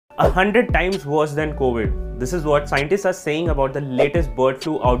100 times worse than COVID. This is what scientists are saying about the latest bird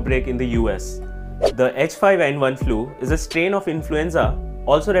flu outbreak in the US. The H5N1 flu is a strain of influenza,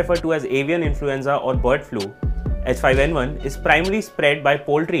 also referred to as avian influenza or bird flu. H5N1 is primarily spread by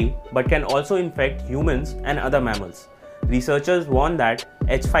poultry but can also infect humans and other mammals. Researchers warn that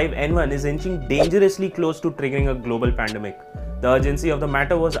H5N1 is inching dangerously close to triggering a global pandemic. The urgency of the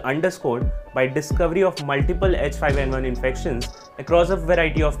matter was underscored by discovery of multiple H5N1 infections across a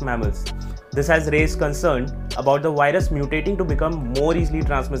variety of mammals. This has raised concern about the virus mutating to become more easily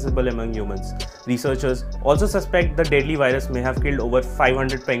transmissible among humans. Researchers also suspect the deadly virus may have killed over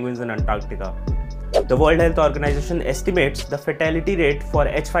 500 penguins in Antarctica. The World Health Organization estimates the fatality rate for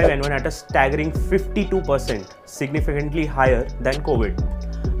H5N1 at a staggering 52%, significantly higher than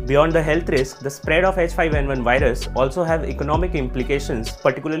COVID. Beyond the health risk, the spread of H5N1 virus also have economic implications,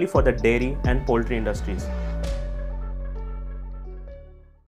 particularly for the dairy and poultry industries.